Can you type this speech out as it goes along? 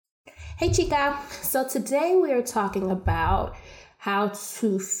Hey Chica, so today we are talking about how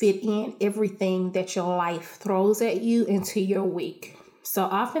to fit in everything that your life throws at you into your week. So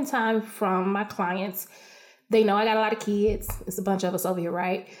oftentimes from my clients, they know I got a lot of kids. It's a bunch of us over here,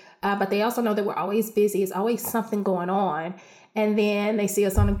 right? But they also know that we're always busy. It's always something going on. And then they see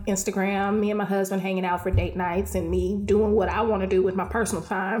us on Instagram, me and my husband hanging out for date nights and me doing what I want to do with my personal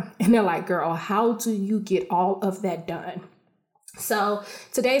time. And they're like, girl, how do you get all of that done? So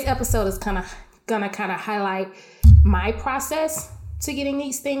today's episode is gonna highlight my process to getting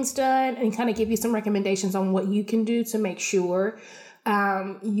these things done and kind of give you some recommendations on what you can do to make sure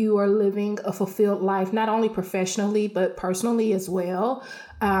you are living a fulfilled life, not only professionally, but personally as well.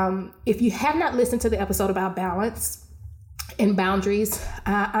 If you have not listened to the episode about balance and boundaries,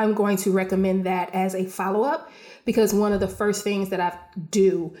 I'm going to recommend that as a follow-up, because one of the first things that I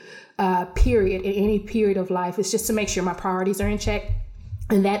do, period, in any period of life is just to make sure my priorities are in check.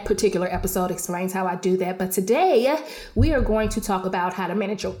 And that particular episode explains how I do that. But today we are going to talk about how to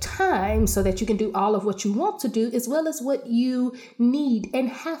manage your time so that you can do all of what you want to do, as well as what you need and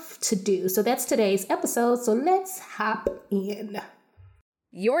have to do. So that's today's episode. So let's hop in.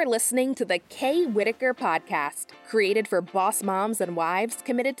 You're listening to the Kae Whitaker Podcast, created for boss moms and wives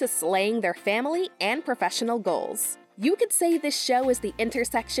committed to slaying their family and professional goals. You could say this show is the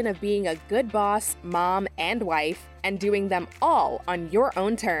intersection of being a good boss, mom, and wife, and doing them all on your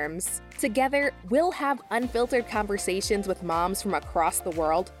own terms. Together, we'll have unfiltered conversations with moms from across the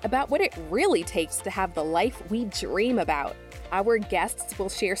world about what it really takes to have the life we dream about. Our guests will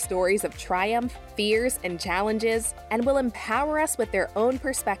share stories of triumph, fears, and challenges, and will empower us with their own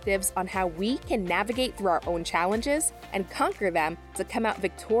perspectives on how we can navigate through our own challenges and conquer them to come out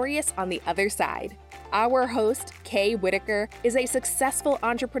victorious on the other side. Our host, Kae Whitaker, is a successful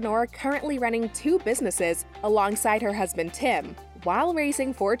entrepreneur currently running 2 businesses alongside her husband, Tim, while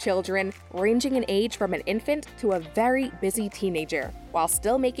raising 4 children, ranging in age from an infant to a very busy teenager, while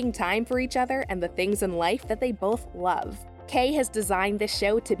still making time for each other and the things in life that they both love. Kae has designed this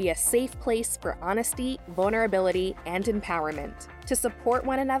show to be a safe place for honesty, vulnerability, and empowerment, to support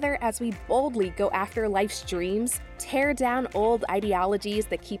one another as we boldly go after life's dreams, tear down old ideologies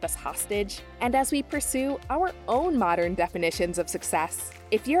that keep us hostage, and as we pursue our own modern definitions of success.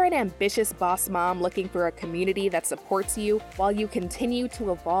 If you're an ambitious boss mom looking for a community that supports you while you continue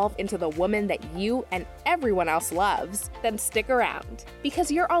to evolve into the woman that you and everyone else loves, then stick around, because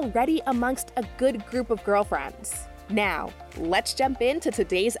you're already amongst a good group of girlfriends. Now, let's jump into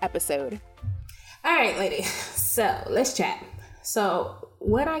today's episode. All right, ladies. So let's chat. So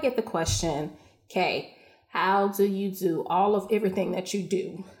when I get the question, Kae, how do you do all of everything that you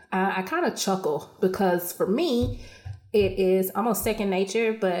do? I kind of chuckle because for me, it is almost second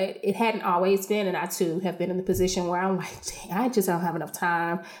nature, but it hadn't always been. And I too have been in the position where I'm like, dang, I just don't have enough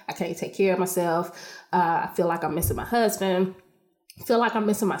time. I can't take care of myself. I feel like I'm missing my husband. Feel like I'm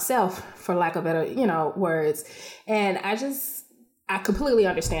missing myself, for lack of better, words. And I completely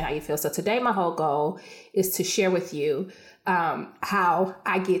understand how you feel. So today, my whole goal is to share with you how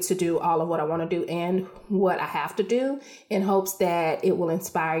I get to do all of what I want to do and what I have to do, in hopes that it will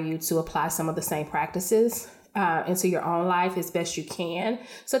inspire you to apply some of the same practices into your own life as best you can,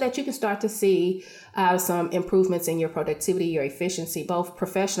 so that you can start to see some improvements in your productivity, your efficiency, both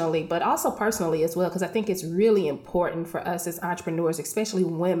professionally, but also personally as well. Because I think it's really important for us as entrepreneurs, especially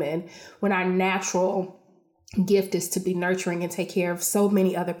women, when our natural gift is to be nurturing and take care of so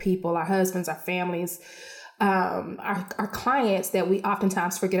many other people, our husbands, our families, our clients, that we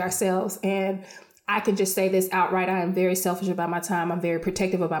oftentimes forget ourselves. And I can just say this outright. I am very selfish about my time. I'm very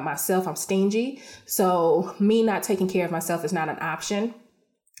protective about myself. I'm stingy. So me not taking care of myself is not an option.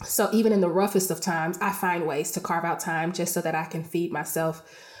 So even in the roughest of times, I find ways to carve out time just so that I can feed myself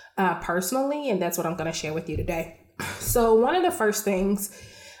personally. And that's what I'm going to share with you today. So one of the first things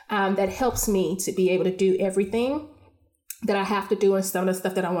that helps me to be able to do everything that I have to do and some of the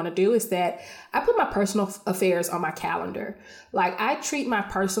stuff that I want to do is that I put my personal affairs on my calendar. Like, I treat my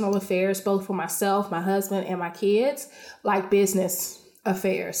personal affairs, both for myself, my husband, and my kids, like business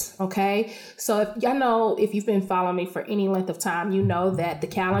affairs. Okay. So if you've been following me for any length of time, you know that the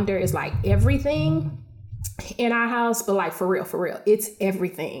calendar is like everything in our house, but like for real, it's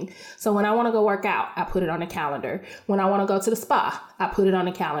everything. So when I want to go work out, I put it on the calendar. When I want to go to the spa, I put it on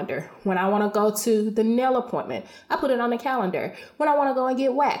the calendar. When I want to go to the nail appointment, I put it on the calendar. When I want to go and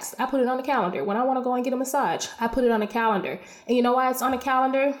get waxed, I put it on the calendar. When I want to go and get a massage, I put it on the calendar. And you know why it's on the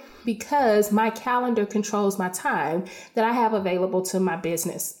calendar? Because my calendar controls my time that I have available to my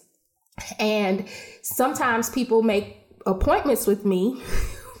business. And sometimes people make appointments with me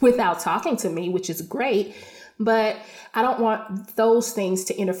without talking to me, which is great. But I don't want those things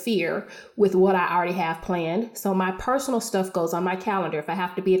to interfere with what I already have planned. So my personal stuff goes on my calendar. If I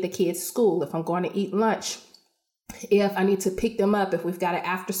have to be at the kids' school, if I'm going to eat lunch, if I need to pick them up, if we've got an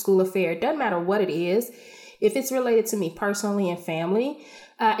after school affair, it doesn't matter what it is. If it's related to me personally and family,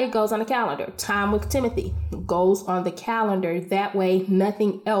 it goes on the calendar. Time with Timothy goes on the calendar. That way,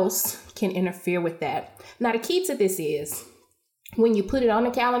 nothing else can interfere with that. Now, the key to this is when you put it on the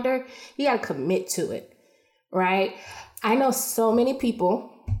calendar, you got to commit to it, right? I know so many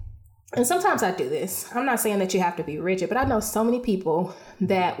people, and sometimes I do this. I'm not saying that you have to be rigid, but I know so many people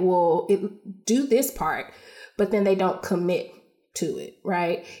that will do this part, but then they don't commit to it,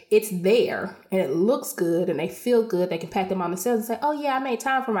 right? It's there and it looks good and they feel good. They can pat them on themselves and say, oh yeah, I made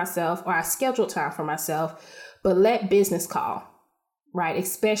time for myself, or I scheduled time for myself. But let business call, right?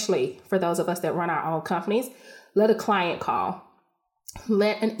 Especially for those of us that run our own companies. Let a client call.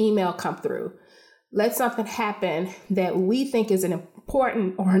 Let an email come through. Let something happen that we think is an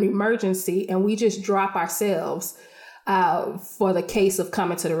important or an emergency, and we just drop ourselves for the case of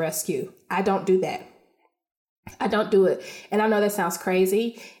coming to the rescue. I don't do that. I don't do it. And I know that sounds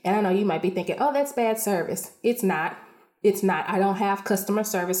crazy. And I know you might be thinking, oh, that's bad service. It's not. It's not. I don't have customer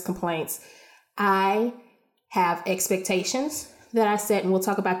service complaints. I have expectations that I set, and we'll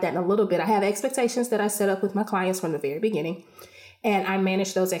talk about that in a little bit. I have expectations that I set up with my clients from the very beginning, and I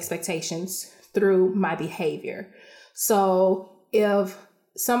manage those expectations through my behavior. So if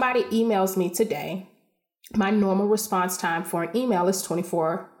somebody emails me today, my normal response time for an email is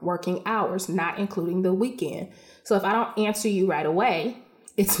 24 working hours, not including the weekend. So if I don't answer you right away,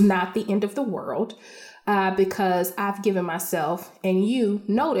 it's not the end of the world, because I've given myself and you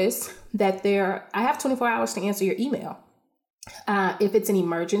notice that I have 24 hours to answer your email. If it's an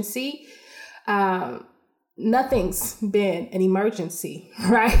emergency, nothing's been an emergency,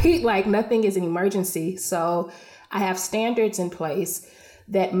 right? Like nothing is an emergency. So I have standards in place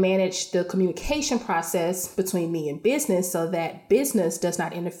that manage the communication process between me and business so that business does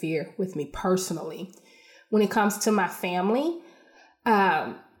not interfere with me personally. When it comes to my family,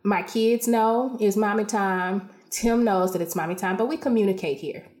 my kids know it's mommy time. Tim knows that it's mommy time, but we communicate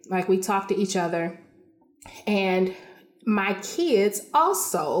here. Like we talk to each other, and my kids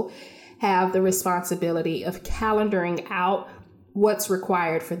also have the responsibility of calendaring out what's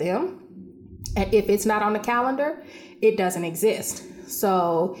required for them. And if it's not on the calendar, it doesn't exist.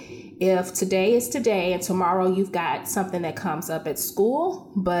 So if today is today and tomorrow you've got something that comes up at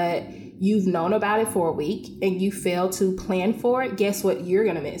school, but you've known about it for a week and you fail to plan for it, guess what you're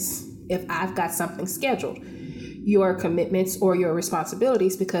going to miss? If I've got something scheduled, your commitments or your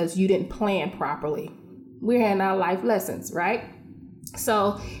responsibilities, because you didn't plan properly. We're in our life lessons, right?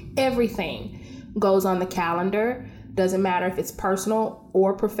 So everything goes on the calendar. Doesn't matter if it's personal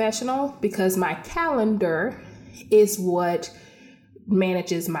or professional, because my calendar is what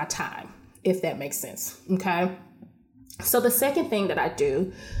manages my time, if that makes sense. Okay. So the second thing that I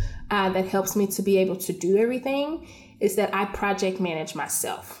do that helps me to be able to do everything is that I project manage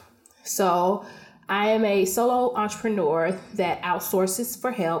myself. So I am a solo entrepreneur that outsources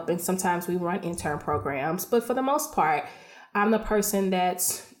for help, and sometimes we run intern programs, but for the most part, I'm the person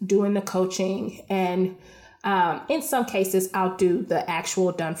that's doing the coaching, and in some cases, I'll do the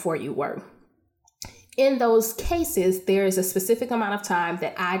actual done for you work. In those cases, there is a specific amount of time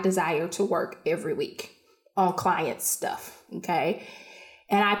that I desire to work every week on client stuff, okay?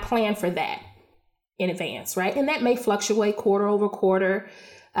 And I plan for that in advance, right? And that may fluctuate quarter over quarter,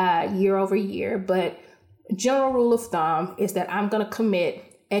 year over year, but general rule of thumb is that I'm going to commit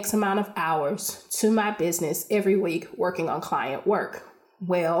X amount of hours to my business every week working on client work.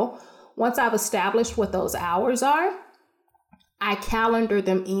 Well, once I've established what those hours are, I calendar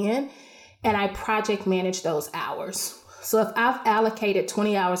them in and I project manage those hours. So if I've allocated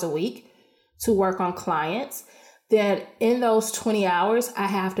 20 hours a week to work on clients, then in those 20 hours, I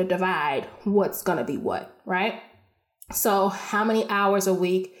have to divide what's going to be what, right? So how many hours a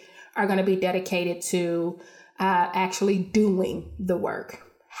week are going to be dedicated to actually doing the work?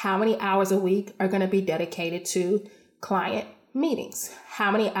 How many hours a week are going to be dedicated to client meetings?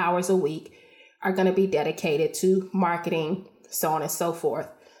 How many hours a week are going to be dedicated to marketing, so on and so forth?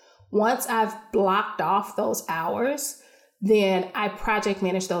 Once I've blocked off those hours, then I project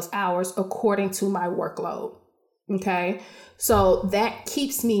manage those hours according to my workload. Okay. So that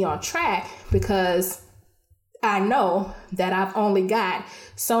keeps me on track because I know that I've only got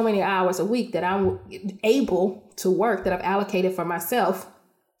so many hours a week that I'm able to work, that I've allocated for myself,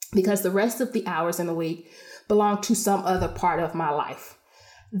 because the rest of the hours in the week belong to some other part of my life.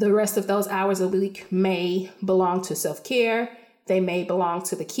 The rest of those hours a week may belong to self-care. They may belong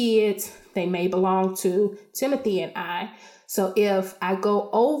to the kids. They may belong to Timothy and I. So if I go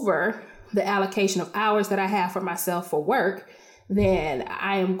over the allocation of hours that I have for myself for work, then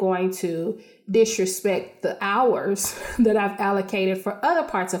I am going to disrespect the hours that I've allocated for other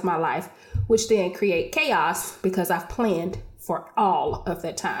parts of my life, which then create chaos because I've planned for all of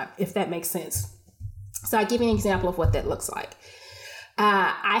that time, if that makes sense. So I'll give you an example of what that looks like.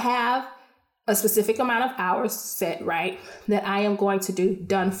 I have a specific amount of hours set, right, that I am going to do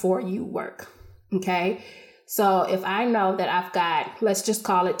done for you work. Okay. So if I know that I've got, let's just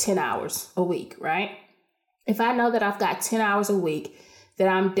call it 10 hours a week, right? If I know that I've got 10 hours a week that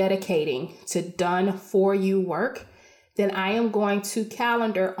I'm dedicating to done for you work, then I am going to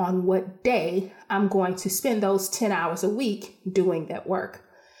calendar on what day I'm going to spend those 10 hours a week doing that work.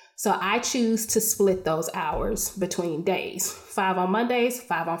 So I choose to split those hours between days, 5 on Mondays,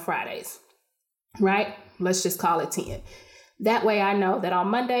 5 on Fridays, right? Let's just call it 10. That way I know that on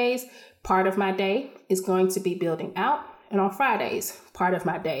Mondays, part of my day is going to be building out. And on Fridays, part of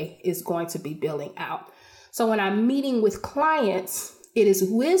my day is going to be building out. So when I'm meeting with clients, it is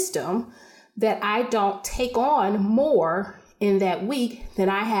wisdom that I don't take on more in that week than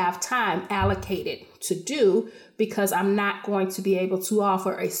I have time allocated to do, because I'm not going to be able to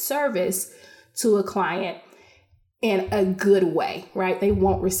offer a service to a client in a good way, right? They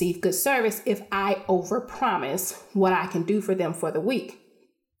won't receive good service if I overpromise what I can do for them for the week.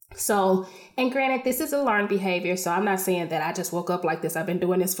 So, and granted, this is a learned behavior. So I'm not saying that I just woke up like this. I've been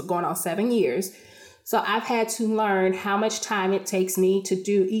doing this for going on 7 years. So I've had to learn how much time it takes me to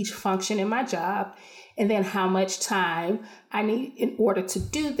do each function in my job, and then how much time I need in order to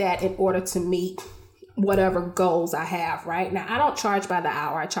do that, in order to meet whatever goals I have, right? Now, I don't charge by the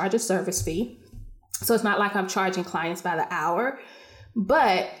hour. I charge a service fee. So it's not like I'm charging clients by the hour,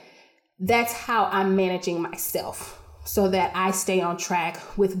 but that's how I'm managing myself so that I stay on track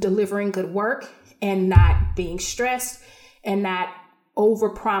with delivering good work and not being stressed and not over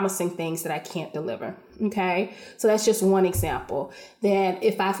promising things that I can't deliver. Okay. So that's just one example. Then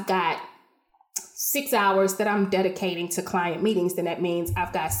if I've got 6 hours that I'm dedicating to client meetings, then that means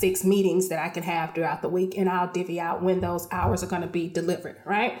I've got 6 meetings that I can have throughout the week, and I'll divvy out when those hours are going to be delivered.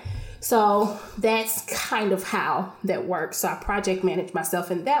 Right. So that's kind of how that works. So I project manage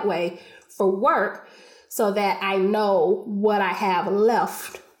myself in that way for work so that I know what I have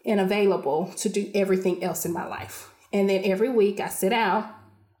left and available to do everything else in my life. And then every week I sit down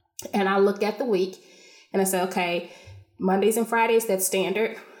and I look at the week and I say, okay, Mondays and Fridays, that's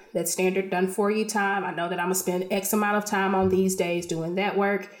standard done for you time. I know that I'm gonna spend X amount of time on these days doing that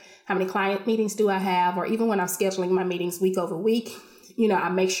work. How many client meetings do I have? Or even when I'm scheduling my meetings week over week, I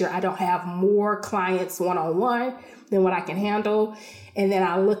make sure I don't have more clients one-on-one than what I can handle. And then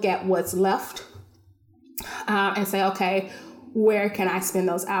I look at what's left and say, okay, where can I spend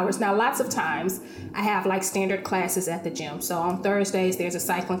those hours? Now, lots of times I have like standard classes at the gym. So on Thursdays, there's a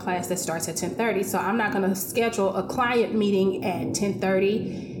cycling class that starts at 10:30. So I'm not going to schedule a client meeting at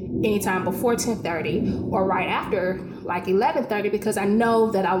 10:30, anytime before 10:30 or right after like 11:30, because I know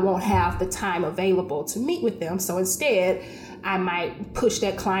that I won't have the time available to meet with them. So instead, I might push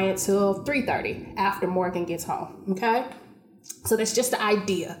that client till 3:30 after Morgan gets home. Okay. So that's just the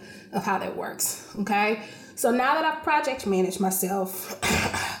idea of how that works. Okay. So now that I've project managed myself,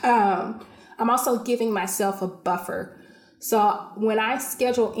 I'm also giving myself a buffer. So when I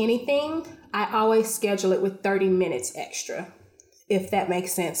schedule anything, I always schedule it with 30 minutes extra, if that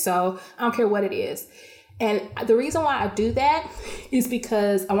makes sense. So I don't care what it is. And the reason why I do that is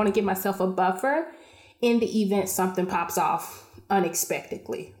because I want to give myself a buffer in the event something pops off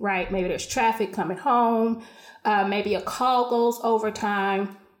unexpectedly, right? Maybe there's traffic coming home. Maybe a call goes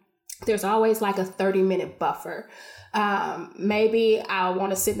overtime. There's always like a 30-minute buffer. Maybe I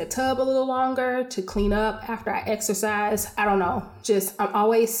want to sit in the tub a little longer to clean up after I exercise. I don't know. I'm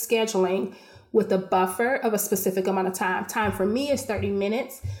always scheduling with a buffer of a specific amount of time. Time for me is 30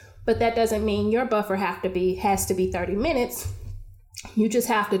 minutes, but that doesn't mean your buffer has to be 30 minutes. You just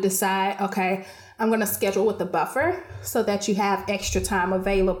have to decide, okay, I'm going to schedule with the buffer so that you have extra time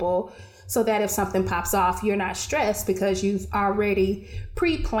available, so that if something pops off, you're not stressed because you've already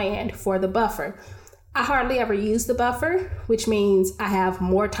pre-planned for the buffer. I hardly ever use the buffer, which means I have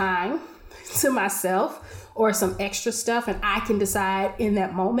more time to myself or some extra stuff, and I can decide in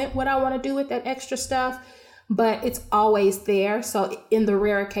that moment what I want to do with that extra stuff, but it's always there. So in the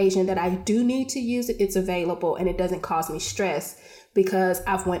rare occasion that I do need to use it, it's available and it doesn't cause me stress because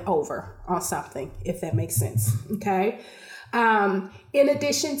I've went over on something, if that makes sense. Okay. In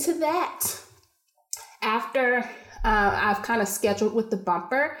addition to that, after I've kind of scheduled with the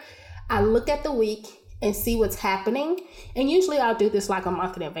bumper, I look at the week and see what's happening. And usually I'll do this like a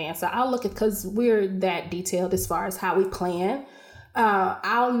month in advance. So I'll look at, because we're that detailed as far as how we plan.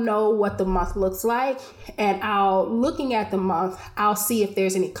 I'll know what the month looks like, and looking at the month, I'll see if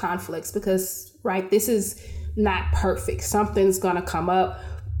there's any conflicts, because this is not perfect. Something's going to come up,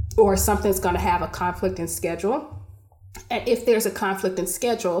 or something's going to have a conflict in schedule. And if there's a conflict in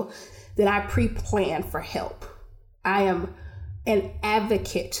schedule, then I pre-plan for help. I am an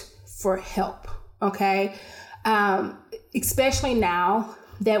advocate for help. Okay. Especially now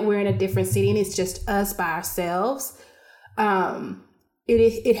that we're in a different city and it's just us by ourselves.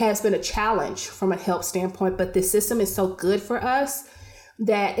 It has been a challenge from a help standpoint, but the system is so good for us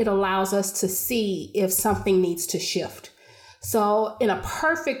that it allows us to see if something needs to shift. So in a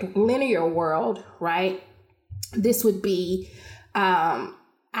perfect linear world, right, this would be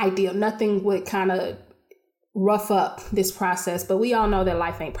ideal. Nothing would kind of rough up this process, but we all know that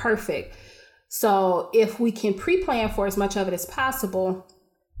life ain't perfect. So if we can pre-plan for as much of it as possible,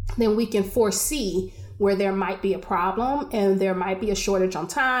 then we can foresee where there might be a problem and there might be a shortage on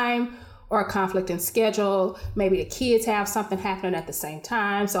time or a conflict in schedule. Maybe the kids have something happening at the same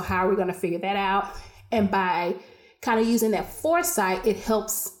time. So how are we going to figure that out? And by kind of using that foresight, it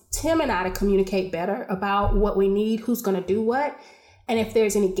helps Tim and I to communicate better about what we need, who's going to do what, and if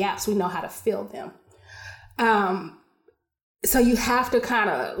there's any gaps, we know how to fill them. So you have to kind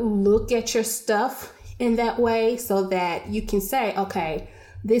of look at your stuff in that way so that you can say, okay,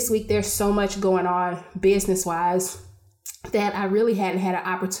 this week there's so much going on business-wise that I really hadn't had an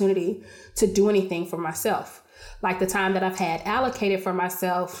opportunity to do anything for myself. Like the time that I've had allocated for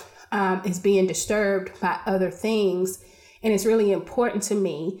myself is being disturbed by other things. And it's really important to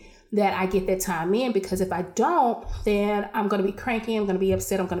me that I get that time in, because if I don't, then I'm going to be cranky, I'm going to be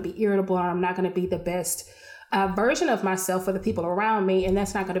upset, I'm going to be irritable, and I'm not going to be the best version of myself for the people around me. And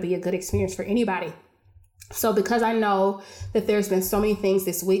that's not going to be a good experience for anybody. So because I know that there's been so many things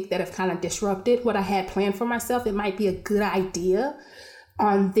this week that have kind of disrupted what I had planned for myself, it might be a good idea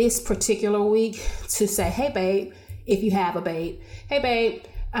on this particular week to say, hey, babe, if you have a babe, hey, babe,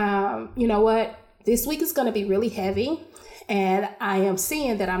 you know what? This week is going to be really heavy, and I am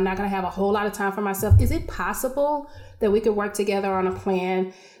seeing that I'm not going to have a whole lot of time for myself. Is it possible that we could work together on a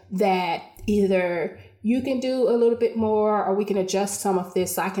plan that either you can do a little bit more, or we can adjust some of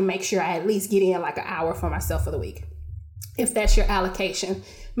this so I can make sure I at least get in like an hour for myself for the week? If that's your allocation,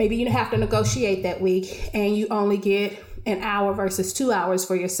 maybe you have to negotiate that week and you only get an hour versus 2 hours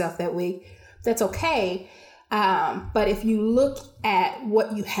for yourself that week. That's okay. But if you look at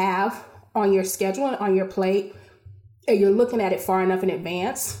what you have on your schedule and on your plate, and you're looking at it far enough in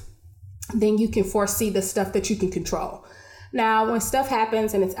advance, then you can foresee the stuff that you can control. Now, when stuff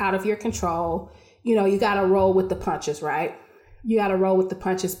happens and it's out of your control, you know, you got to roll with the punches, right? You got to roll with the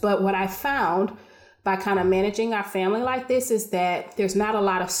punches. But what I found by kind of managing our family like this is that there's not a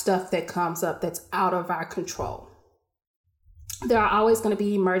lot of stuff that comes up that's out of our control. There are always going to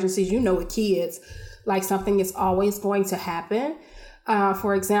be emergencies, you know, with kids, like something is always going to happen.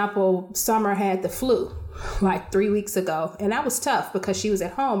 For example, Summer had the flu like 3 weeks ago, and that was tough because she was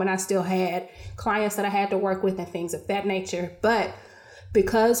at home and I still had clients that I had to work with and things of that nature. But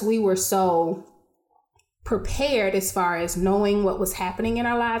because we were so prepared as far as knowing what was happening in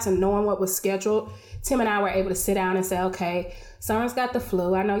our lives and knowing what was scheduled, Tim and I were able to sit down and say, okay, Summer's got the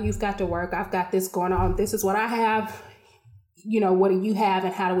flu. I know you've got to work. I've got this going on. This is what I have. You know, what do you have,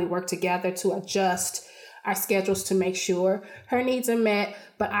 and how do we work together to adjust our schedules to make sure her needs are met,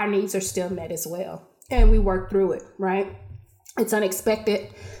 but our needs are still met as well. And we work through it, right? It's unexpected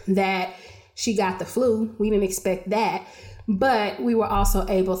that she got the flu. We didn't expect that. But we were also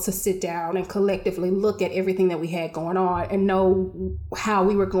able to sit down and collectively look at everything that we had going on and know how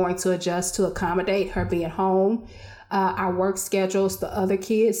we were going to adjust to accommodate her being home, our work schedules, the other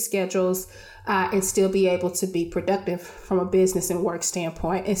kids' schedules, and still be able to be productive from a business and work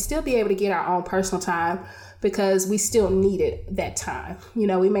standpoint, and still be able to get our own personal time, because we still needed that time. You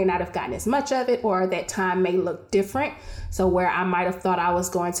know, we may not have gotten as much of it, or that time may look different. So where I might have thought I was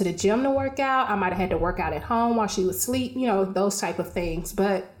going to the gym to work out, I might have had to work out at home while she was asleep, you know, those type of things.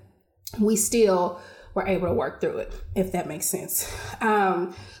 But we still were able to work through it, if that makes sense.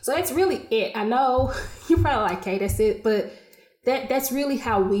 So that's really it. I know you're probably like, Kae, that's it, but that's really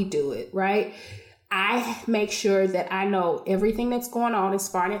how we do it, right? I make sure that I know everything that's going on as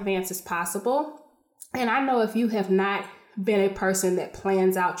far in advance as possible. And I know if you have not been a person that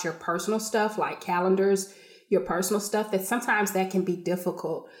plans out your personal stuff, like calendars, your personal stuff, that sometimes that can be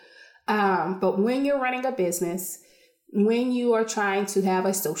difficult. But when you're running a business, when you are trying to have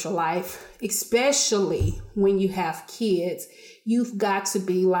a social life, especially when you have kids, you've got to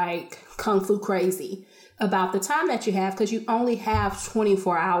be like kung fu crazy. about the time that you have, because you only have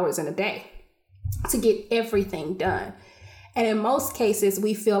 24 hours in a day to get everything done. And in most cases,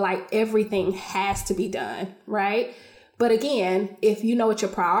 we feel like everything has to be done, right? But again, if you know what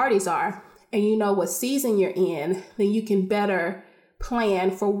your priorities are and you know what season you're in, then you can better plan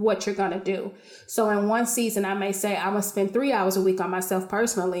for what you're going to do. So in one season, I may say I'm going to spend 3 hours a week on myself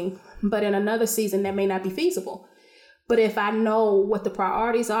personally, but in another season, that may not be feasible. But if I know what the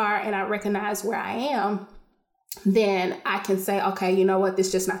priorities are and I recognize where I am, then I can say, okay, you know what, this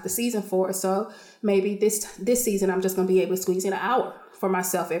is just not the season for it. So maybe this season, I'm just going to be able to squeeze in an hour for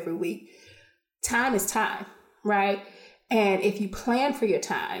myself every week. Time is time, right? And if you plan for your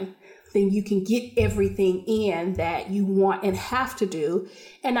time, then you can get everything in that you want and have to do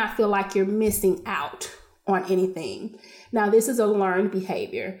and not feel like you're missing out on anything. Now, this is a learned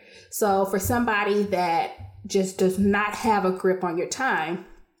behavior. So for somebody that just does not have a grip on your time,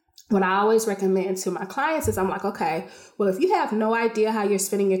 what I always recommend to my clients is I'm like, okay, well, if you have no idea how you're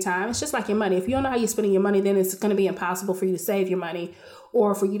spending your time, it's just like your money. If you don't know how you're spending your money, then it's going to be impossible for you to save your money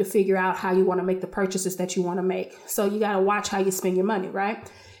or for you to figure out how you want to make the purchases that you want to make. So you got to watch how you spend your money,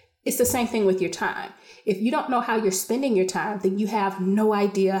 right? It's the same thing with your time. If you don't know how you're spending your time, then you have no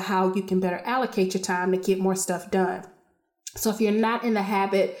idea how you can better allocate your time to get more stuff done. So if you're not in the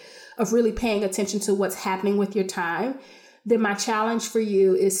habit of really paying attention to what's happening with your time, then my challenge for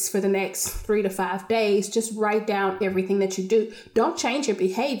you is for the next 3 to 5 days, just write down everything that you do. Don't change your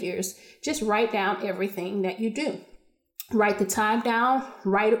behaviors. Just write down everything that you do. Write the time down,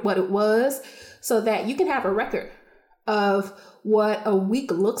 write what it was, so that you can have a record of what a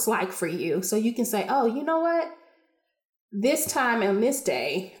week looks like for you. So you can say, oh, you know what? This time and this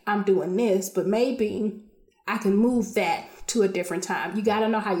day, I'm doing this, but maybe I can move that to a different time. You got to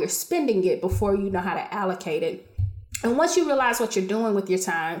know how you're spending it before you know how to allocate it. And once you realize what you're doing with your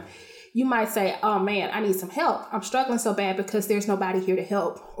time, you might say, oh man, I need some help. I'm struggling so bad because there's nobody here to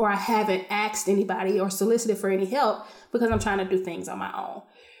help, or I haven't asked anybody or solicited for any help because I'm trying to do things on my own,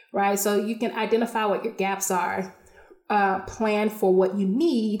 right? So you can identify what your gaps are, plan for what you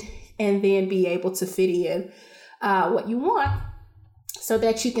need, and then be able to fit in what you want so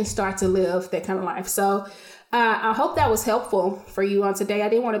that you can start to live that kind of life. So I hope that was helpful for you on today. I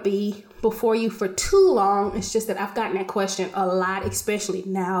didn't want to be before you for too long. It's just that I've gotten that question a lot, especially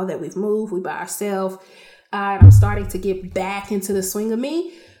now that we've moved, we by ourselves. I'm starting to get back into the swing of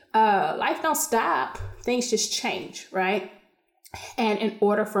me. Life don't stop. Things just change, right? And in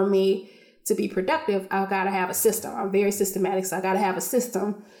order for me to be productive, I've got to have a system. I'm very systematic, so I got to have a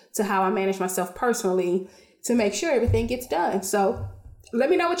system to how I manage myself personally to make sure everything gets done. So let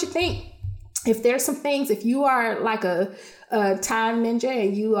me know what you think. If there's some things, if you are like a time ninja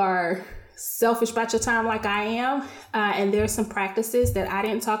and you are selfish about your time like I am, and there's some practices that I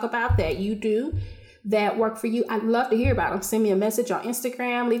didn't talk about that you do that work for you, I'd love to hear about them. Send me a message on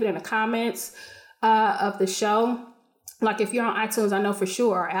Instagram, leave it in the comments of the show. Like if you're on iTunes, I know for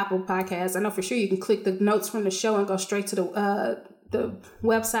sure, or Apple Podcasts, I know for sure you can click the notes from the show and go straight to the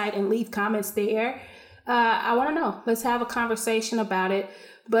website and leave comments there. I want to know. Let's have a conversation about it.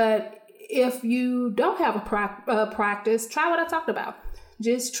 But if you don't have a practice, try what I talked about.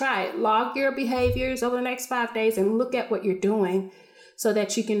 Just try it. Log your behaviors over the next 5 days and look at what you're doing so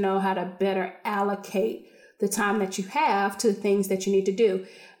that you can know how to better allocate the time that you have to the things that you need to do.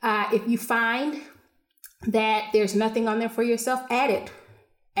 If you find that there's nothing on there for yourself, add it.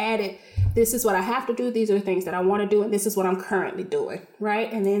 This is what I have to do. These are the things that I want to do. And this is what I'm currently doing,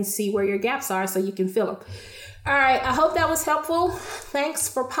 right? And then see where your gaps are so you can fill them. All right. I hope that was helpful. Thanks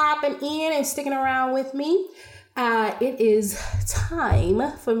for popping in and sticking around with me. It is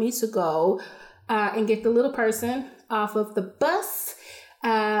time for me to go and get the little person off of the bus.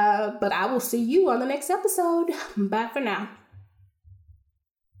 But I will see you on the next episode. Bye for now.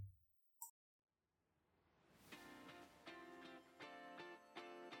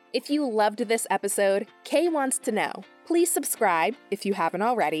 If you loved this episode, Kae wants to know. Please subscribe, if you haven't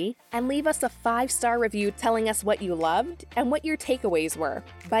already, and leave us a 5-star review telling us what you loved and what your takeaways were.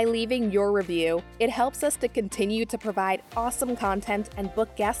 By leaving your review, it helps us to continue to provide awesome content and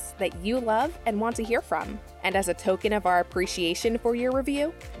book guests that you love and want to hear from. And as a token of our appreciation for your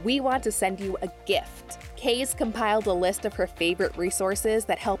review, we want to send you a gift. Kae's compiled a list of her favorite resources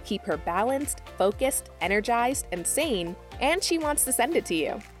that help keep her balanced, focused, energized, and sane, and she wants to send it to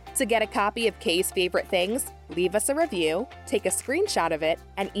you. To get a copy of Kae's favorite things, leave us a review, take a screenshot of it,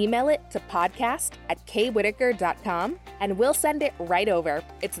 and email it to podcast@kaewhitaker.com, and we'll send it right over.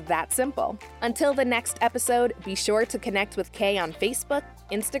 It's that simple. Until the next episode, be sure to connect with Kae on Facebook,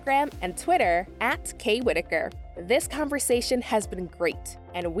 Instagram, and Twitter at Kae Whitaker. This conversation has been great,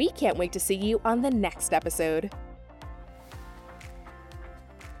 and we can't wait to see you on the next episode.